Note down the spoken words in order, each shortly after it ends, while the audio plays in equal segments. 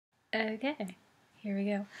Okay, here we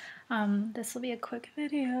go. This will be a quick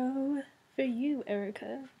video for you,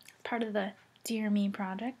 Erica. Part of the Dear Me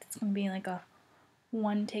project. It's going to be like a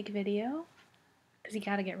one-take video because you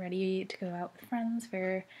got to get ready to go out with friends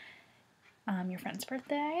for your friend's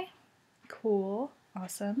birthday. Cool,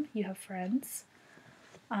 awesome, you have friends.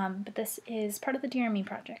 But this is part of the Dear Me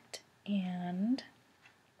project, and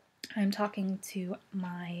I'm talking to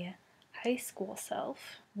my high school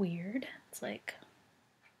self. Weird. It's like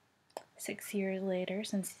 6 years later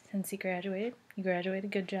since you graduated. You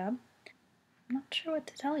graduated, good job. I'm not sure what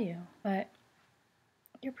to tell you, but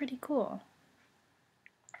you're pretty cool.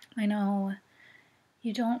 I know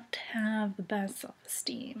you don't have the best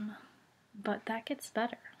self-esteem, but that gets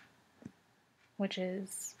better, which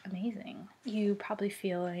is amazing. You probably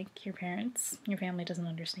feel like your family doesn't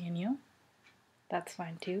understand you. That's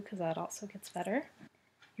fine too, because that also gets better.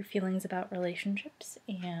 Your feelings about relationships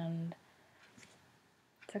and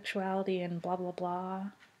sexuality and blah blah blah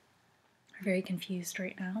are very confused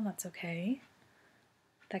right now. That's okay.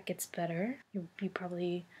 That gets better. You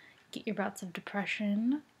probably get your bouts of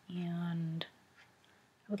depression, and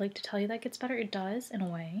I would like to tell you that gets better. It does, in a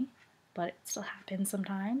way, but it still happens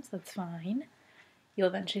sometimes. That's fine. You'll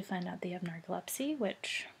eventually find out that you have narcolepsy,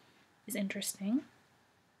 which is interesting,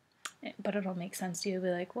 but it'll make sense to you. You'll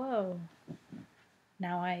be like, whoa,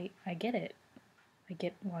 now I get it. I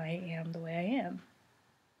get why I am the way I am.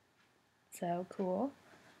 So cool.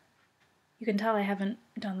 You can tell I haven't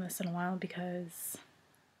done this in a while because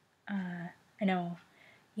I know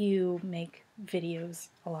you make videos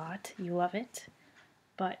a lot, you love it,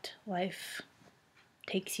 but life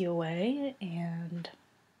takes you away and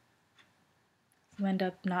you end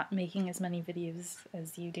up not making as many videos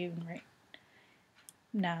as you do right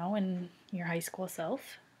now in your high school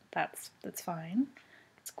self. That's fine.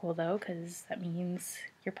 It's cool though, because that means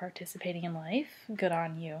you're participating in life. Good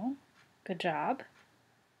on you. Good job.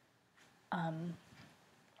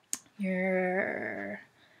 You're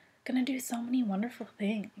gonna do so many wonderful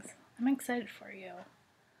things. I'm excited for you.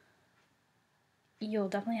 You'll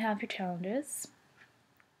definitely have your challenges.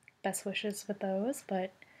 Best wishes with those,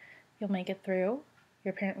 but you'll make it through.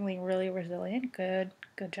 You're apparently really resilient. Good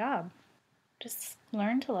job. Just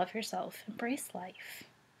learn to love yourself. Embrace life.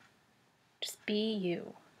 Just be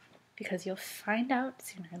you. Because you'll find out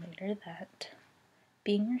sooner or later that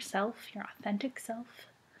being yourself, your authentic self,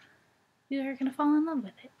 you're gonna fall in love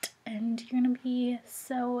with it. And you're gonna be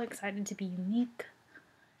so excited to be unique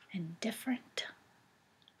and different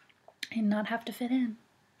and not have to fit in.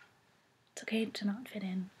 It's okay to not fit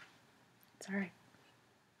in. It's alright.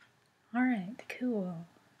 Alright, cool.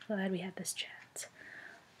 Glad we had this chat.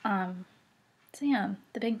 So yeah,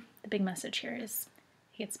 the big message here is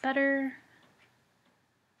it gets better,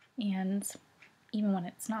 and even when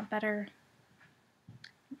it's not better,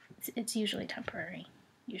 it's usually temporary,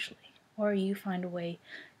 or you find a way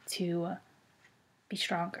to be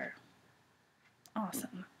stronger.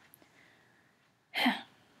 Awesome.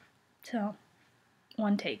 So,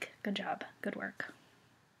 one take. Good job. Good work.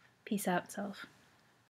 Peace out, self.